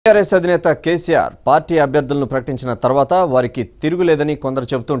TRS అధినేత KCR party అభ్యర్థులను ప్రకటించిన తర్వాత వారికి తిరుగులేదని కొందరు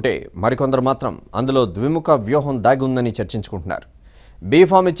చెబుతుంటే మరికొందరు మాత్రం అందులో ద్విముఖ వ్యూహం దాగి ఉందని చర్చించుకుంటున్నారు.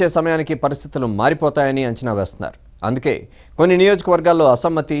 బీఫామ్ ఇచ్చే సమయానికి పరిస్థితులు మారిపోతాయని అంచనా వేస్తున్నారు. అందుకే కొన్ని నియోజకవర్గాల్లో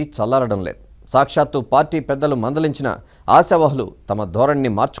అసమ్మతి చల్లారడం లేదు. సాక్షాత్తు పార్టీ పెద్దలు మందలించిన ఆశావహులు తమ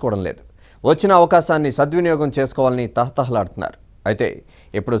ధోరణిని మార్చుకోవడం లేదు. వచ్చిన అవకాశాన్ని సద్వినియోగం చేసుకోవాలని తహతహలాడుతున్నారు. అయితే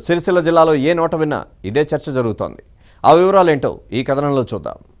ఇప్పుడు సిరిసిల్ల జిల్లాలో ఏ నోట విన్నా ఇదే చర్చ జరుగుతోంది. ఆ వివరాలేంటో ఈ కథనంలో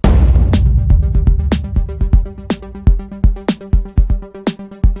చూద్దాం.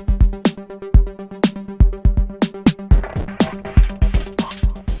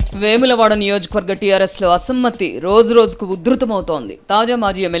 వేములవాడ నియోజకవర్గ TRS లో అసమ్మతి రోజురోజుకు ఉధృతమవుతోంది. తాజా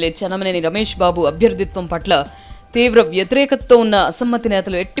మాజీ ఎమ్మెల్యే చెన్నమనేని రమేష్ బాబు అభ్యర్థిత్వం పట్ల తీవ్ర వ్యతిరేకతతో ఉన్న అసమ్మతి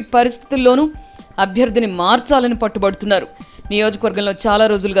నేతలు ఎట్టి పరిస్థితుల్లోనూ అభ్యర్థిని మార్చాలని పట్టుబడుతున్నారు. నియోజకవర్గంలో చాలా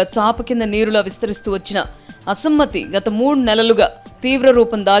రోజులుగా చాప కింద నీరులా విస్తరిస్తూ వచ్చిన అసమ్మతి గత 3 నెలలుగా తీవ్ర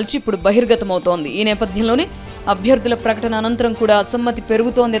రూపం దాల్చి ఇప్పుడు బహిర్గతమవుతోంది. ఈ నేపథ్యంలోనే అభ్యర్థుల ప్రకటన అనంతరం కూడా అసమ్మతి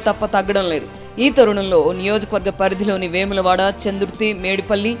పెరుగుతోందే తప్ప తగ్గడం లేదు. ఈ తరుణంలో నియోజకవర్గ పరిధిలోని వేములవాడ, చందుర్తి,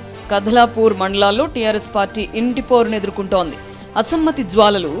 మేడిపల్లి, కదలాపూర్ మండలాల్లో TRS పార్టీ ఇంటి పోరును ఎదుర్కొంటోంది. అసమ్మతి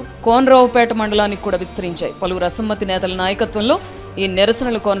జ్వాలలు కోనరావుపేట మండలానికి కూడా విస్తరించాయి. పలువురు అసమ్మతి నేతల నాయకత్వంలో ఈ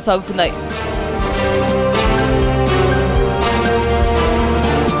నిరసనలు కొనసాగుతున్నాయి.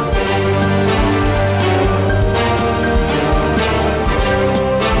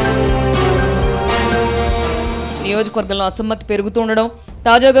 నియోజకవర్గంలో అసమ్మతి పెరుగుతుండడం,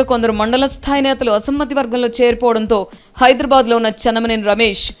 తాజాగా కొందరు మండల స్థాయి నేతలు అసమ్మతి వర్గంలో చేరిపోవడంతో హైదరాబాద్లో ఉన్న చెన్నమనేని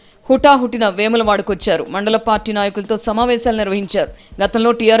రమేష్ హుటాహుటిన వేములవాడకొచ్చారు. మండల పార్టీ నాయకులతో సమావేశాలు నిర్వహించారు.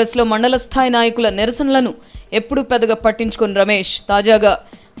 గతంలో TRSలో మండల స్థాయి నాయకుల నిరసనలను ఎప్పుడూ పెద్దగా పట్టించుకుని రమేష్ తాజాగా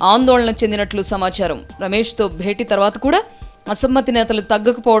ఆందోళన చెందినట్లు సమాచారం. రమేష్తో భేటీ తర్వాత కూడా అసమ్మతి నేతలు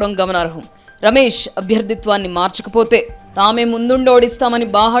తగ్గకపోవడం గమనార్హం. రమేష్ అభ్యర్థిత్వాన్ని మార్చకపోతే తామే ముందుండి ఓడిస్తామని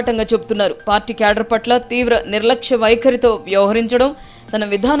బాహాటంగా చెబుతున్నారు. పార్టీ క్యాడర్ పట్ల తీవ్ర నిర్లక్ష్య వైఖరితో వ్యవహరించడం, తన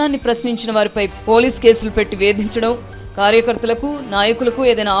విధానాన్ని ప్రశ్నించిన వారిపై పోలీస్ కేసులు పెట్టి వేధించడం, కార్యకర్తలకు నాయకులకు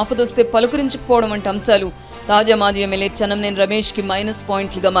ఏదైనా ఆపదొస్తే పలుకరించకపోవడం వంటి అంశాలు తాజా మాజీ ఎమ్మెల్యే చెన్నమనేని రమేష్కి మైనస్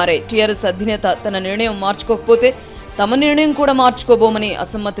పాయింట్లుగా మారాయి. TRS అధినేత తన నిర్ణయం మార్చుకోకపోతే తమ నిర్ణయం కూడా మార్చుకోబోమని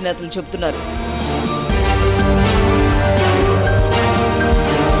అసమ్మతి నేతలు చెబుతున్నారు.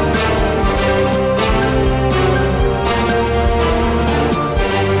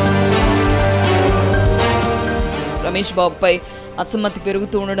 రమేష్ బాబుపై అసమ్మతి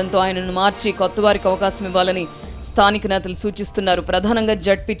పెరుగుతూ ఉండడంతో ఆయనను మార్చి కొత్త వారికి అవకాశం ఇవ్వాలని స్థానిక నేతలు సూచిస్తున్నారు. ప్రధానంగా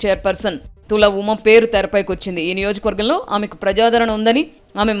జడ్పీ చైర్పర్సన్ తుల ఉమ పేరు తెరపైకి వచ్చింది. ఈ నియోజకవర్గంలో ఆమెకు ప్రజాదరణ ఉందని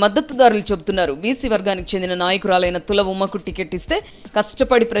ఆమె మద్దతుదారులు చెబుతున్నారు. బీసీ వర్గానికి చెందిన నాయకురాలైన తుల ఉమ్మకు టికెట్ ఇస్తే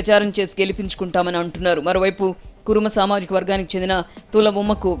కష్టపడి ప్రచారం చేసి గెలిపించుకుంటామని అంటున్నారు. మరోవైపు కురుమ సామాజిక వర్గానికి చెందిన తుల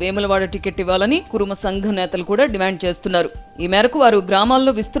ఉమ్మకు వేములవాడ టికెట్ ఇవ్వాలని కురుమ సంఘ నేతలు కూడా డిమాండ్ చేస్తున్నారు. ఈ మేరకు వారు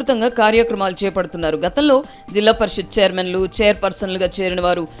గ్రామాల్లో విస్తృతంగా కార్యక్రమాలు చేపడుతున్నారు. గతంలో జిల్లా పరిషత్ చైర్మన్లు, చైర్పర్సన్లుగా చేరిన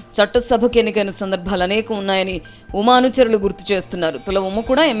వారు చట్టసభకు ఎన్నికైన సందర్భాలు అనేకం ఉన్నాయని ఉమా అనుచరులు గుర్తు చేస్తున్నారు. తుల ఉమ్మ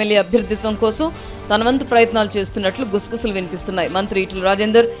కూడా ఎమ్మెల్యే అభ్యర్థిత్వం కోసం తన వంతు ప్రయత్నాలు చేస్తున్నట్లు గుసగుసలు వినిపిస్తున్నాయి. మంత్రి ఈటెల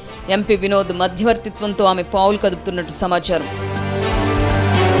రాజేందర్, ఎంపీ వినోద్ మధ్యవర్తిత్వంతో ఆమె పావులు కదుపుతున్నట్టు సమాచారం.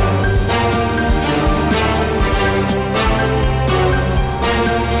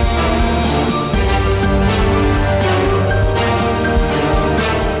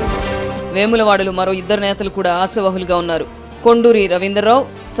 వేములవాడలో మరో 2 నేతలు కూడా ఆశావహులుగా ఉన్నారు. కొండూరి రవీంద్రరావు,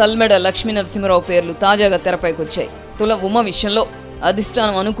 చల్మెడ లక్ష్మీ నరసింహరావు పేర్లు తాజాగా తెరపైకి వచ్చాయి. తుల ఉమ విషయంలో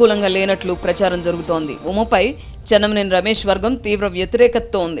అధిష్టానం అనుకూలంగా లేనట్లు ప్రచారం జరుగుతోంది. ఉమపై చెన్నమనేని రమేష్ వర్గం తీవ్ర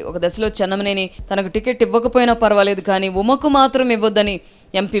వ్యతిరేకతతో ఉంది. ఒక దశలో చెన్నమనేని తనకు టికెట్ ఇవ్వకపోయినా పర్వాలేదు, కానీ ఉమకు మాత్రం ఇవ్వొద్దని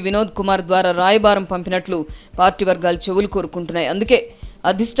ఎంపీ వినోద్ కుమార్ ద్వారా రాయబారం పంపినట్లు పార్టీ వర్గాలు చెవులు కోరుకుంటున్నాయి. అందుకే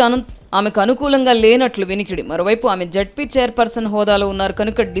అధిష్టానం ఆమెకు అనుకూలంగా లేనట్లు వినికిడి. మరోవైపు ఆమె జడ్పీ చైర్పర్సన్ హోదాలో ఉన్నారు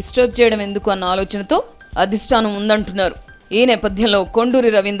కనుక డిస్టర్బ్ చేయడం ఎందుకు అన్న ఆలోచనతో అధిష్టానం ఉందంటున్నారు. ఈ నేపథ్యంలో కొండూరి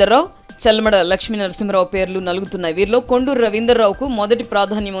రవీంద్రరావు, చల్మడ లక్ష్మీ నరసింహరావు పేర్లు నలుగుతున్నాయి. వీరిలో కొండూరి రవీంద్రరావుకు మొదటి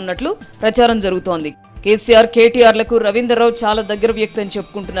ప్రాధాన్యం ఉన్నట్లు ప్రచారం జరుగుతోంది. కేసీఆర్, కేటీఆర్లకు రవీంద్రరావు చాలా దగ్గర వ్యక్తి అని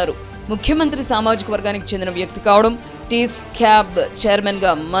చెప్పుకుంటున్నారు. ముఖ్యమంత్రి సామాజిక వర్గానికి చెందిన వ్యక్తి కావడం, టీస్ క్యాబ్ చైర్మన్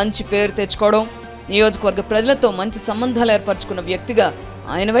గా మంచి పేరు తెచ్చుకోవడం, నియోజకవర్గ ప్రజలతో మంచి సంబంధాలు ఏర్పరచుకున్న వ్యక్తిగా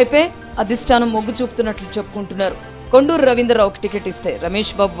ఆయన వైపే అధిష్టానం మొగ్గు చూపుతున్నట్లు చెప్పుకుంటున్నారు. కొండూరు రవీంద్రరావుకి టికెట్ ఇస్తే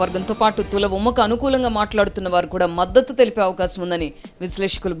రమేష్ బాబు వర్గంతో పాటు తుల ఉమ్మకు అనుకూలంగా మాట్లాడుతున్న వారు కూడా మద్దతు తెలిపే అవకాశం ఉందని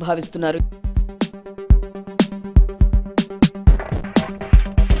విశ్లేషకులు భావిస్తున్నారు.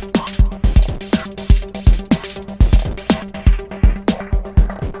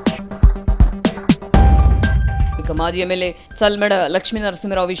 ఇక మాజీ ఎమ్మెల్యే చల్మెడ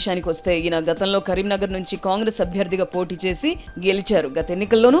లక్ష్మీనరసింహరావు విషయానికి వస్తే ఈయన గతంలో కరీంనగర్ నుంచి కాంగ్రెస్ అభ్యర్థిగా పోటీ చేసి గెలిచారు. గత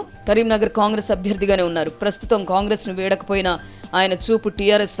ఎన్నికల్లోనూ కరీంనగర్ కాంగ్రెస్ అభ్యర్థిగానే ఉన్నారు. ప్రస్తుతం కాంగ్రెస్ ను వీడకపోయినా ఆయన చూపు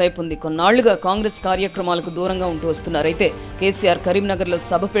టీఆర్ఎస్ వైపు ఉంది. కొన్నాళ్లుగా కాంగ్రెస్ కార్యక్రమాలకు దూరంగా ఉంటూ వస్తున్నారు. అయితే కేసీఆర్ కరీంనగర్లో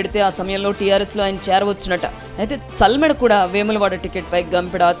సభ పెడితే ఆ సమయంలో టీఆర్ఎస్లో ఆయన చేరవచ్చునట. అయితే చల్మెడ కూడా వేములవాడ టికెట్ పై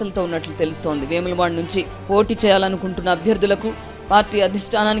గంపెడ ఆశలతో ఉన్నట్లు తెలుస్తోంది. వేములవాడ నుంచి పోటీ చేయాలనుకుంటున్న అభ్యర్థులకు పార్టీ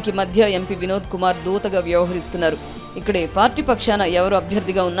అధిష్టానానికి మధ్య ఎంపీ వినోద్ కుమార్ దూతగా వ్యవహరిస్తున్నారు. ఇక్కడే పార్టీ పక్షాన ఎవరు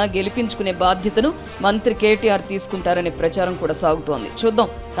అభ్యర్థిగా ఉన్నా గెలిపించుకునే బాధ్యతను మంత్రి కేటీఆర్ తీసుకుంటారనే ప్రచారం కూడా సాగుతోంది. చూద్దాం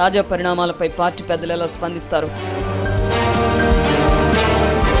తాజా పరిణామాలపై పార్టీ పెద్దలు ఎలా స్పందిస్తారు.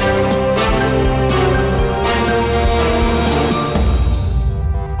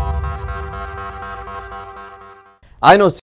 ఆయన